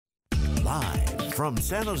Live from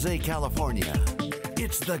San Jose, California,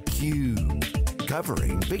 it's theCUBE,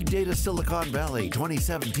 covering Big Data Silicon Valley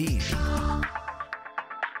 2017.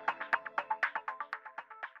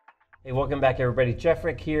 Hey, welcome back everybody. Jeff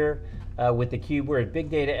Frick here with theCUBE. We're at Big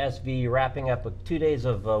Data SV, wrapping up with 2 days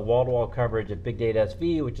of wall-to-wall coverage at Big Data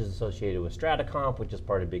SV, which is associated with StrataConf, which is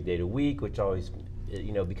part of Big Data Week, which always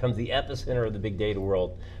becomes the epicenter of the big data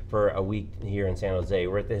world for a week here in San Jose.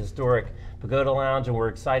 We're at the historic Pagoda Lounge, and we're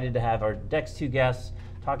excited to have our next two guests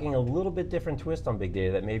talking a little bit different twist on big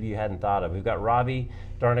data that maybe you hadn't thought of. We've got Ravi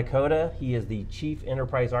Dharnikota. He is the Chief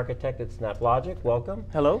Enterprise Architect at SnapLogic. Welcome.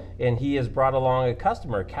 Hello. And he has brought along a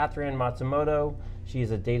customer, Katharine Matsumoto. She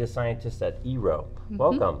is a data scientist at Eero.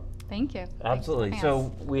 Welcome. Thank you. Absolutely.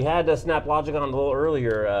 So we had SnapLogic on a little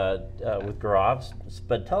earlier with Gaurav,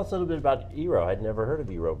 but tell us a little bit about Eero. I'd never heard of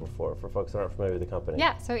Eero before, for folks that aren't familiar with the company.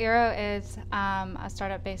 Yeah, so Eero is a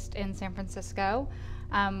startup based in San Francisco.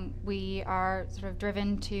 We are sort of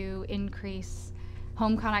driven to increase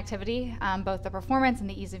home connectivity, both the performance and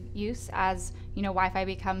the ease of use as Wi-Fi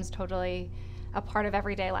becomes totally a part of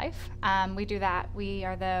everyday life. We do that.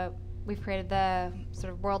 We've created the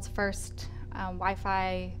sort of world's first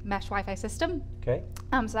mesh Wi-Fi system. Okay.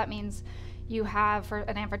 So that means you have, for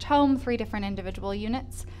an average home, 3 different individual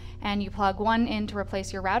units, and you plug one in to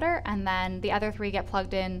replace your router, and then the other 3 get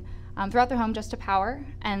plugged in throughout the home just to power,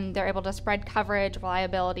 and they're able to spread coverage,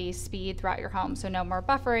 reliability, speed throughout your home. So no more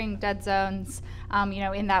buffering, dead zones,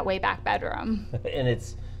 in that way back bedroom. And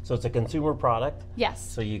so it's a consumer product. Yes.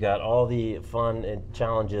 So you got all the fun and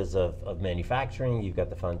challenges of manufacturing. You've got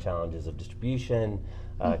the fun challenges of distribution,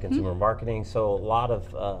 consumer marketing. So a lot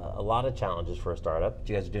of challenges for a startup.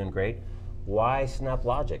 You guys are doing great. Why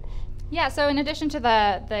SnapLogic? Yeah. So in addition to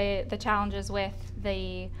the challenges with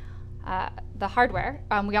the hardware,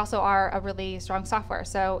 we also are a really strong software.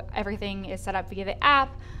 So everything is set up via the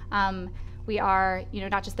app. We are,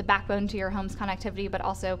 not just the backbone to your home's connectivity, but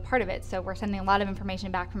also part of it. So we're sending a lot of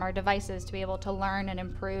information back from our devices to be able to learn and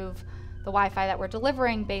improve the Wi-Fi that we're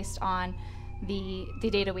delivering based on the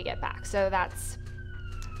data we get back. So that's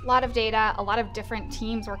a lot of data, a lot of different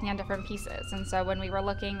teams working on different pieces. And so when we were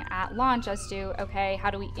looking at launch as to, okay, how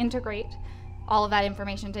do we integrate all of that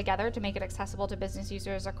information together to make it accessible to business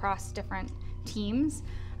users across different teams,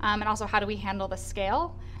 and also how do we handle the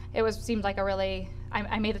scale? It seemed like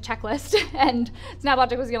I made a checklist, and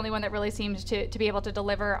SnapLogic was the only one that really seemed to be able to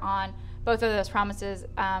deliver on both of those promises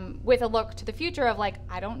with a look to the future of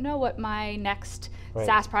I don't know what my next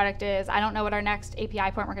SaaS product is, I don't know what our next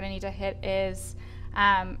API point we're going to need to hit is,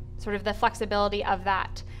 sort of the flexibility of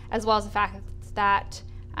that, as well as the fact that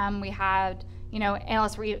we had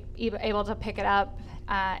analysts were able to pick it up,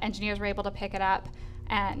 engineers were able to pick it up,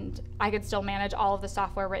 and I could still manage all of the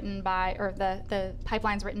software written by, or the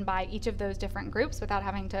pipelines written by each of those different groups without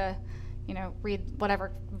having to, read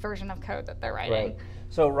whatever version of code that they're writing. Right.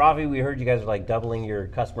 So Ravi, we heard you guys are doubling your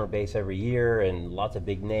customer base every year, and lots of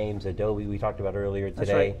big names, Adobe we talked about earlier today.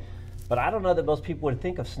 That's right. But I don't know that most people would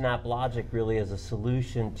think of SnapLogic really as a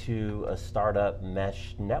solution to a startup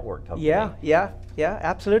mesh network company. Yeah,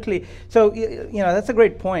 absolutely. So that's a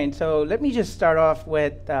great point. So let me just start off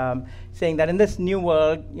with saying that in this new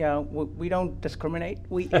world, we don't discriminate.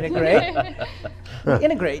 We integrate. We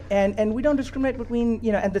integrate, and we don't discriminate between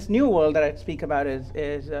and this new world that I speak about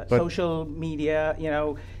is social media.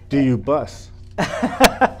 Do you bus?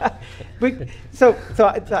 So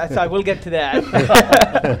I will get to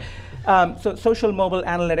that. So social, mobile,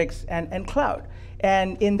 analytics, and cloud.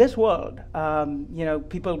 And in this world,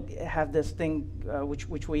 people have this thing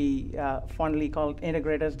which we fondly call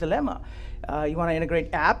integrator's dilemma. You want to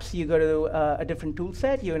integrate apps, you go to a different tool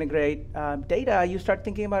set. You integrate data, you start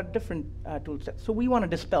thinking about a different tool set. So we want to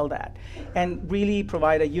dispel that and really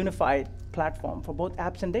provide a unified platform for both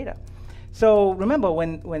apps and data. So remember,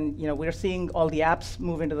 when we're seeing all the apps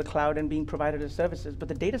move into the cloud and being provided as services, but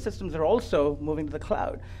the data systems are also moving to the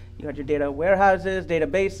cloud. You got your data warehouses,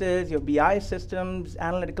 databases, your BI systems,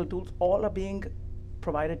 analytical tools, all are being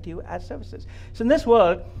provided to you as services. So in this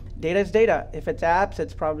world, data is data. If it's apps,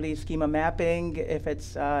 it's probably schema mapping. If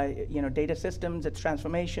it's data systems, it's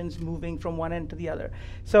transformations moving from one end to the other.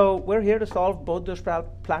 So we're here to solve both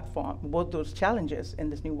those challenges in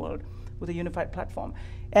this new world with a unified platform.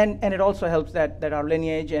 And it also helps that our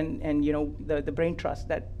lineage and the brain trust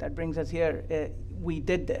that brings us here, we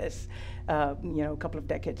did this, a couple of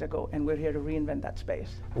decades ago, and we're here to reinvent that space.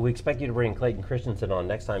 Well, we expect you to bring Clayton Christensen on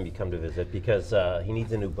next time you come to visit, because he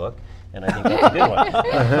needs a new book, and I think that's a good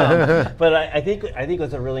one. But I think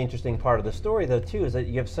what's a really interesting part of the story, though, too, is that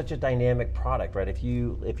you have such a dynamic product, right? If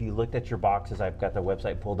you looked at your boxes, I've got the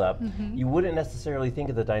website pulled up, you wouldn't necessarily think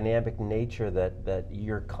of the dynamic nature that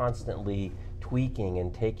you're constantly tweaking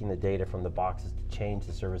and taking the data from the boxes to change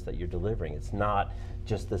the service that you're delivering. It's not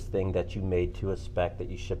just this thing that you made to a spec that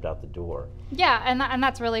you shipped out the door. Yeah, and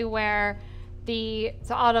that's really where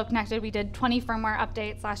so Auto Connected, we did 20 firmware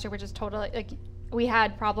updates last year, which is totally, like, we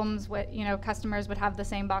had problems with, customers would have the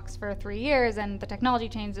same box for 3 years and the technology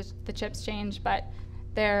changed, the chips changed, but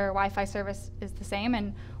their Wi-Fi service is the same,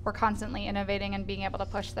 and we're constantly innovating and being able to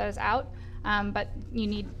push those out. But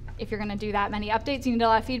if you're going to do that many updates, you need a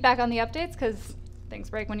lot of feedback on the updates, because things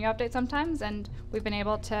break when you update sometimes, and we've been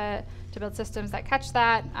able to build systems that catch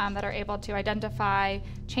that, that are able to identify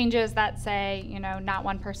changes that, say, not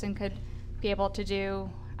one person could be able to do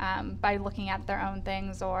by looking at their own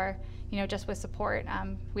things, or just with support.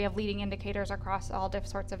 We have leading indicators across all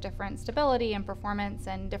sorts of different stability and performance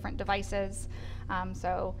and different devices.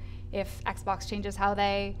 So if Xbox changes how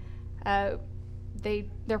their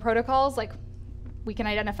protocols, like, we can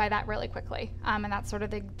identify that really quickly. And that's sort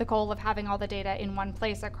of the goal of having all the data in one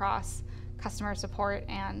place across customer support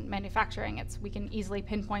and manufacturing. We can easily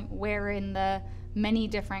pinpoint where in the many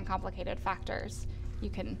different complicated factors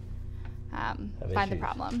you can find the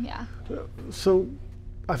problem. Yeah. So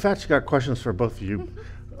I've actually got questions for both of you.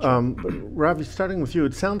 Ravi, starting with you,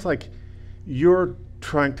 it sounds like you're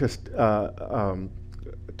trying to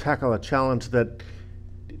tackle a challenge that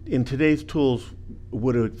in today's tools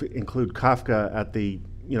would include Kafka at the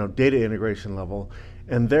data integration level,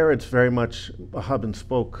 and there it's very much a hub and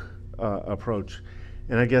spoke approach.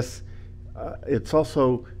 And I guess it's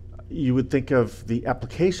also, you would think of the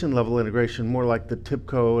application level integration more like the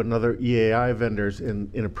TIBCO and other EAI vendors in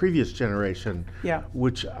a previous generation,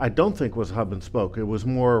 which I don't think was hub and spoke. It was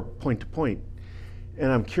more point to point.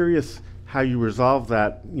 And I'm curious how you resolve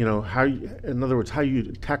that, in other words, how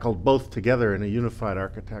you tackled both together in a unified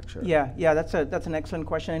architecture. Yeah, that's an excellent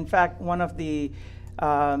question. In fact, one of the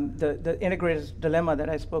integrator's dilemma that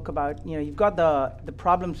I spoke about, you've got the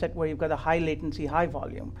problem set where you've got the high latency, high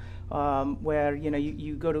volume, where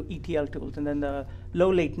you go to ETL tools, and then the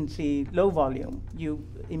low latency, low volume, you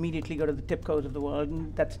immediately go to the TIBCOs of the world,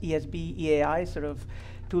 and that's ESB, EAI sort of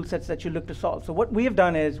tool sets that you look to solve. So what we have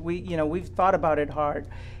done is we've thought about it hard,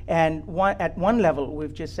 and at one level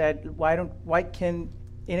we've just said, why can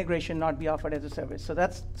integration not be offered as a service? So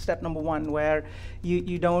that's step number one, where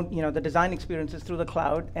you don't, the design experience is through the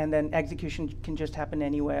cloud, and then execution can just happen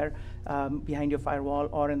anywhere behind your firewall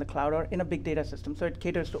or in the cloud or in a big data system. So it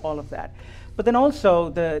caters to all of that. But then also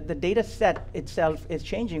the data set itself is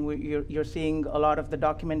changing. You're seeing a lot of the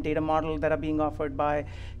document data model that are being offered by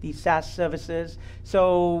these SaaS services.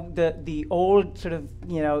 So the old sort of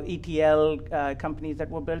ETL companies that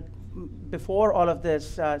were built before all of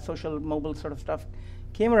this social mobile sort of stuff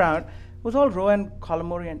came around was all row and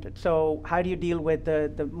column oriented. So how do you deal with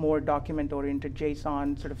the more document oriented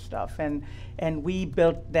JSON sort of stuff? And we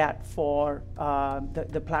built that for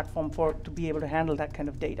the platform to be able to handle that kind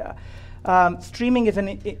of data. Streaming is an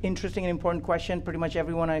interesting and important question. Pretty much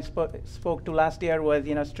everyone I spoke to last year was,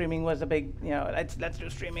 streaming was a big, let's do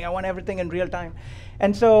streaming. I want everything in real time.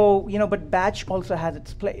 And so, but batch also has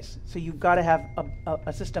its place. So you've got to have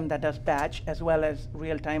a system that does batch as well as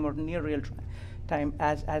real time or near real time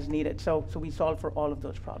as needed. So we solve for all of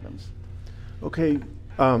those problems. Okay,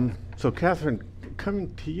 so Katharine,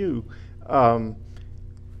 coming to you,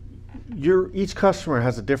 each customer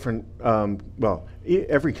has a different,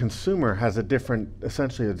 every consumer has a different,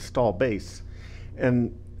 essentially, install base.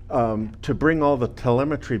 And to bring all the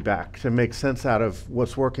telemetry back to make sense out of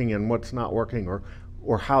what's working and what's not working,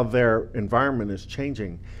 or how their environment is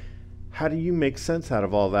changing, how do you make sense out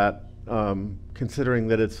of all that, considering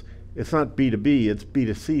that it's not B2B, it's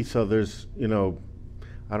B2C, so there's, I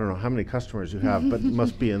don't know how many customers you have, but it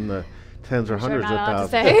must be in the tens or hundreds of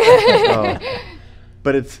thousands.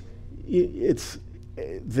 But it's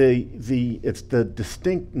the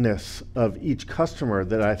distinctness of each customer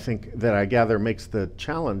that I gather makes the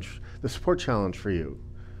support challenge for you.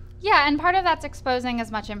 Yeah, and part of that's exposing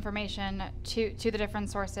as much information to the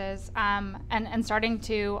different sources, and starting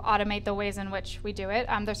to automate the ways in which we do it.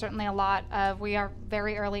 There's certainly a lot we are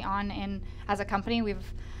very early on as a company.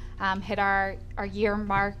 We've hit our year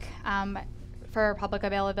mark for public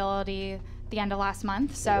availability the end of last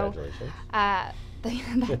month. So, thank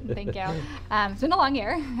you. It's been a long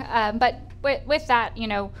year, but with that,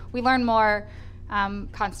 we learn more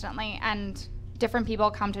constantly, and different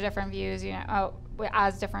people come to different views,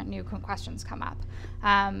 as different new questions come up.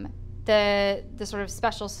 The sort of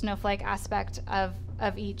special snowflake aspect of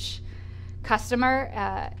each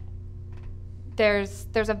customer,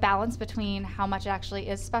 there's a balance between how much actually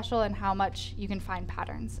is special and how much you can find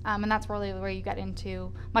patterns. And that's really where you get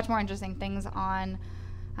into much more interesting things on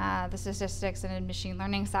the statistics and machine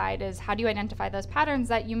learning side, is how do you identify those patterns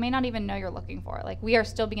that you may not even know you're looking for. Like, we are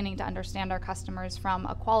still beginning to understand our customers from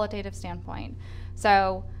a qualitative standpoint.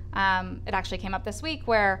 So it actually came up this week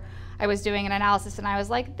where I was doing an analysis and I was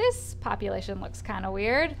like, this population looks kind of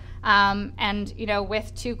weird. And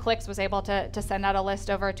with 2 clicks was able to send out a list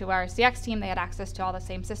over to our CX team. They had access to all the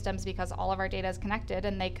same systems because all of our data is connected,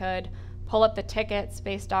 and they could pull up the tickets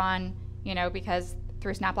based on, because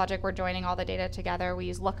through SnapLogic we're joining all the data together. We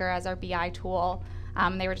use Looker as our BI tool.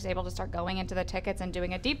 They were just able to start going into the tickets and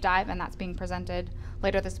doing a deep dive, and that's being presented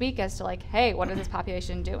later this week as to like, hey, what is this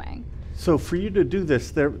population doing? So for you to do this,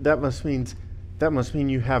 that must mean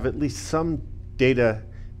you have at least some data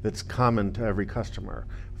that's common to every customer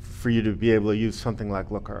for you to be able to use something like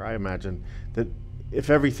Looker. I imagine that if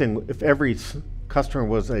every customer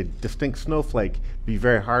was a distinct snowflake, it'd be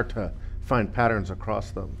very hard to find patterns across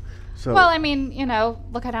them. So well, I mean,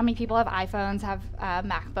 look at how many people have iPhones, have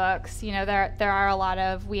MacBooks. There are a lot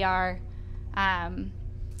of, we're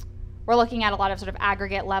looking at a lot of sort of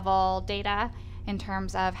aggregate level data in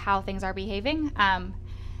terms of how things are behaving.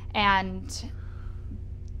 And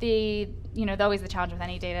always the challenge with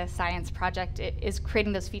any data science project is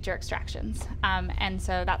creating those feature extractions. And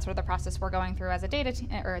so that's sort of the process we're going through as a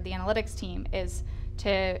or the analytics team, is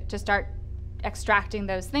to start extracting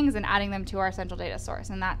those things and adding them to our central data source.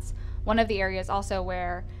 And that's one of the areas also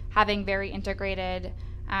where having very integrated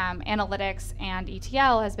analytics and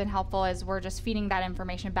ETL has been helpful, is we're just feeding that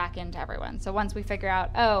information back into everyone. So once we figure out,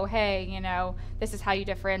 oh, hey, this is how you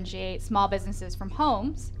differentiate small businesses from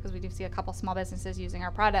homes, because we do see a couple small businesses using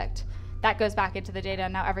our product, that goes back into the data,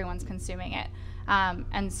 and now everyone's consuming it.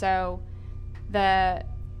 And so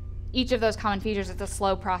each of those common features, it's a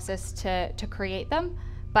slow process to create them,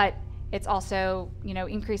 but it's also,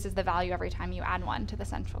 increases the value every time you add one to the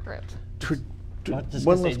central group.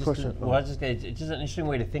 One last question. It's just an interesting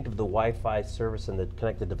way to think of the Wi-Fi service and the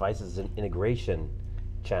connected devices as an integration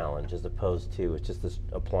challenge, as opposed to it's just this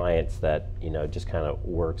appliance that just kind of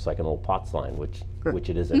works like an old POTS line, which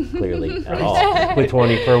it isn't clearly at all, with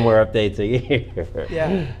 20 firmware updates a year.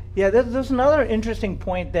 Yeah. There's another interesting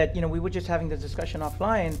point that we were just having this discussion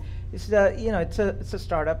offline. Is that it's a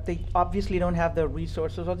startup. They obviously don't have the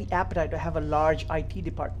resources or the appetite to have a large IT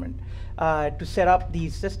department to set up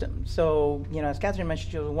these systems. So as Katharine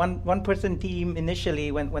mentioned, she was a one-person team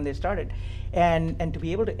initially when they started, and to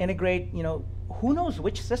be able to integrate, who knows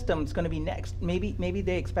which system is going to be next. Maybe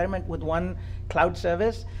they experiment with one cloud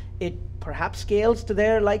service. It perhaps scales to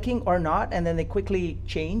their liking or not, and then they quickly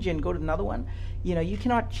change and go to another one. You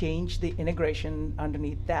cannot change the integration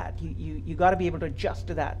underneath that. You got to be able to adjust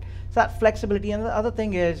to that. So that flexibility. And the other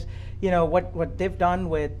thing is, what they've done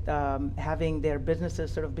with having their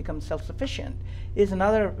businesses sort of become self-sufficient is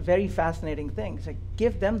another very fascinating thing. It's like,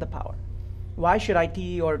 give them the power. Why should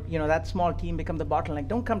IT or that small team become the bottleneck?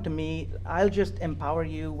 Don't come to me. I'll just empower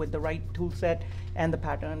you with the right tool set and the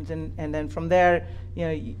patterns, and then from there,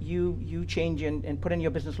 you change and put in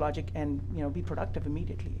your business logic and be productive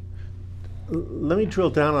immediately. Let me drill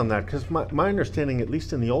down on that, because my understanding, at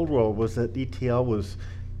least in the old world, was that ETL was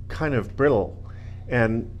kind of brittle.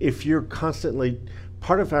 And if you're constantly,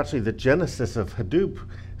 part of actually the genesis of Hadoop,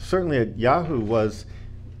 certainly at Yahoo, was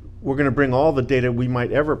we're going to bring all the data we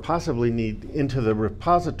might ever possibly need into the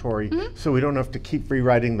repository, so we don't have to keep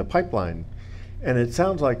rewriting the pipeline. And it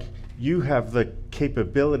sounds like you have the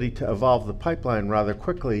capability to evolve the pipeline rather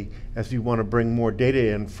quickly as you want to bring more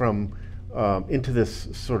data in from into this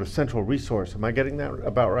sort of central resource. Am I getting that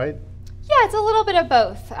about right? Yeah, it's a little bit of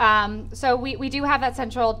both. So we do have that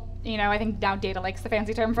central, I think now data lake's the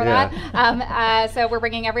fancy term for that. So we're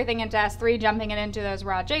bringing everything into S3, jumping it into those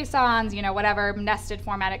raw JSONs, whatever nested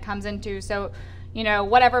format it comes into. So,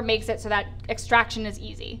 whatever makes it so that extraction is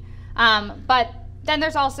easy. But then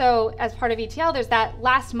there's also, as part of ETL, there's that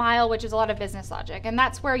last mile, which is a lot of business logic. And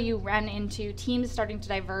that's where you run into teams starting to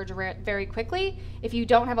diverge very quickly if you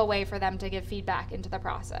don't have a way for them to give feedback into the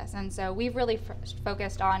process. And so we've really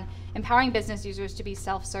focused on empowering business users to be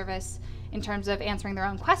self-service in terms of answering their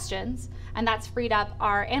own questions. And that's freed up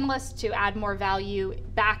our analysts to add more value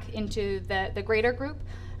back into the greater group,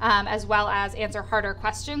 as well as answer harder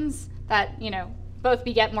questions that, both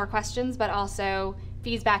beget more questions, but also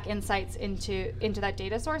feeds back insights into that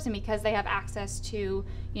data source. And because they have access to,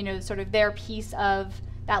 sort of their piece of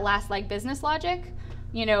that last leg business logic,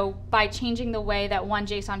 by changing the way that one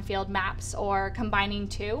JSON field maps or combining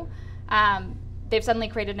two, they've suddenly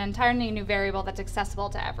created an entirely new variable that's accessible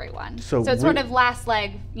to everyone. So it's sort of last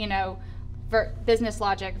leg, business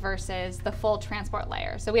logic versus the full transport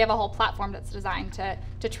layer. So we have a whole platform that's designed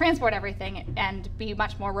to transport everything and be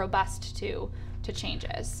much more robust to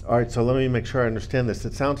changes. All right, so let me make sure I understand this.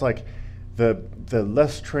 It sounds like the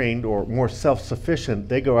less trained or more self-sufficient,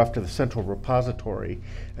 they go after the central repository,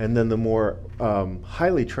 and then the more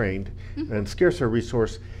highly trained and scarcer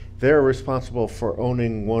resource, they're responsible for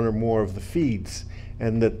owning one or more of the feeds,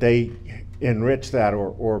 and that they enrich that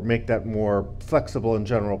or make that more flexible and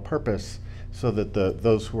general purpose so that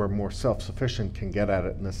those who are more self-sufficient can get at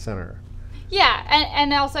it in the center. Yeah,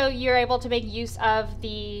 and also you're able to make use of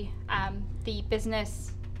the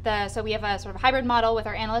business. So we have a sort of hybrid model with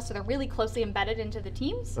our analysts, so they're really closely embedded into the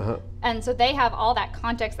teams. And so they have all that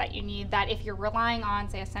context that you need, that if you're relying on,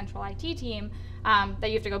 say, a central IT team, that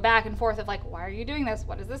you have to go back and forth of like, why are you doing this?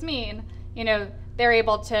 What does this mean? They're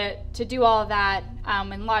able to do all of that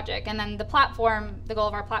in logic. And then the goal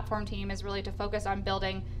of our platform team is really to focus on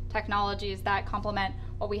building technologies that complement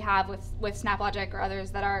what we have with SnapLogic or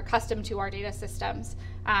others that are accustomed to our data systems,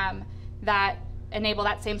 that enable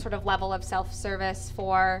that same sort of level of self-service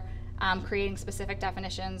for creating specific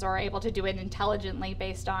definitions, or able to do it intelligently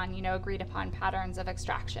based on agreed upon patterns of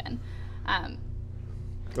extraction.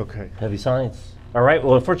 Okay. Heavy science. All right.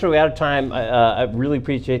 Well, unfortunately, we're out of time. I really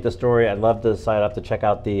appreciate the story. I'd love to sign up to check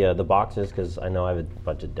out the boxes, because I know I have a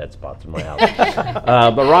bunch of dead spots in my house.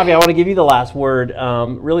 But Ravi, I want to give you the last word.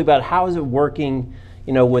 Really about how is it working,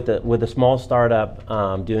 with a small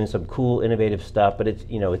startup doing some cool, innovative stuff. But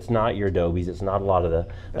it's not your Adobes. It's not a lot of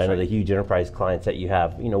the huge enterprise clients that you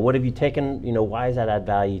have. What have you taken? Why does that add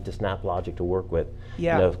value to SnapLogic to work with?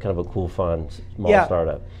 Yeah. Kind of a cool, fun, small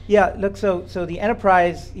startup. Yeah, look, so the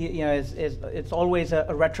enterprise, it's always a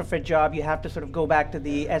retrofit job. You have to sort of go back to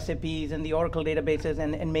the SAPs and the Oracle databases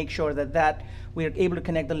and make sure that we're able to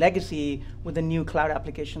connect the legacy with the new cloud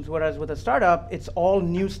applications. Whereas with a startup, it's all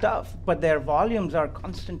new stuff, but their volumes are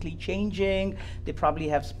constantly changing. They probably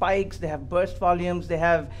have spikes, they have burst volumes, they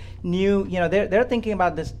have new, they're thinking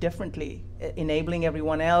about this differently, enabling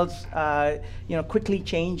everyone else, quickly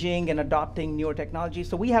changing and adopting newer technology.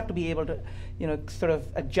 So we have to be able to, sort of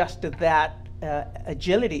adjust to that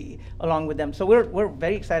agility along with them. So we're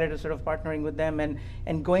very excited to sort of partnering with them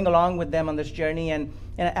and going along with them on this journey. And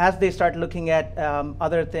as they start looking at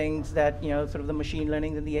other things that, sort of the machine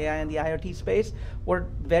learning and the AI and the IoT space, we're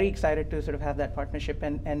very excited to sort of have that partnership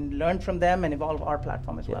and learn from them and evolve our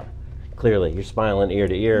platform as well. Clearly, you're smiling ear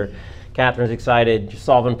to ear. Katharine's excited, you're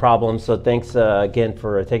solving problems. So thanks again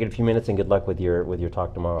for taking a few minutes, and good luck with your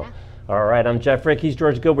talk tomorrow. Yeah. All right, I'm Jeff Frick, he's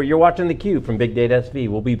George Gilbert. You're watching theCUBE from Big Data SV.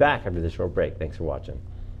 We'll be back after this short break. Thanks for watching.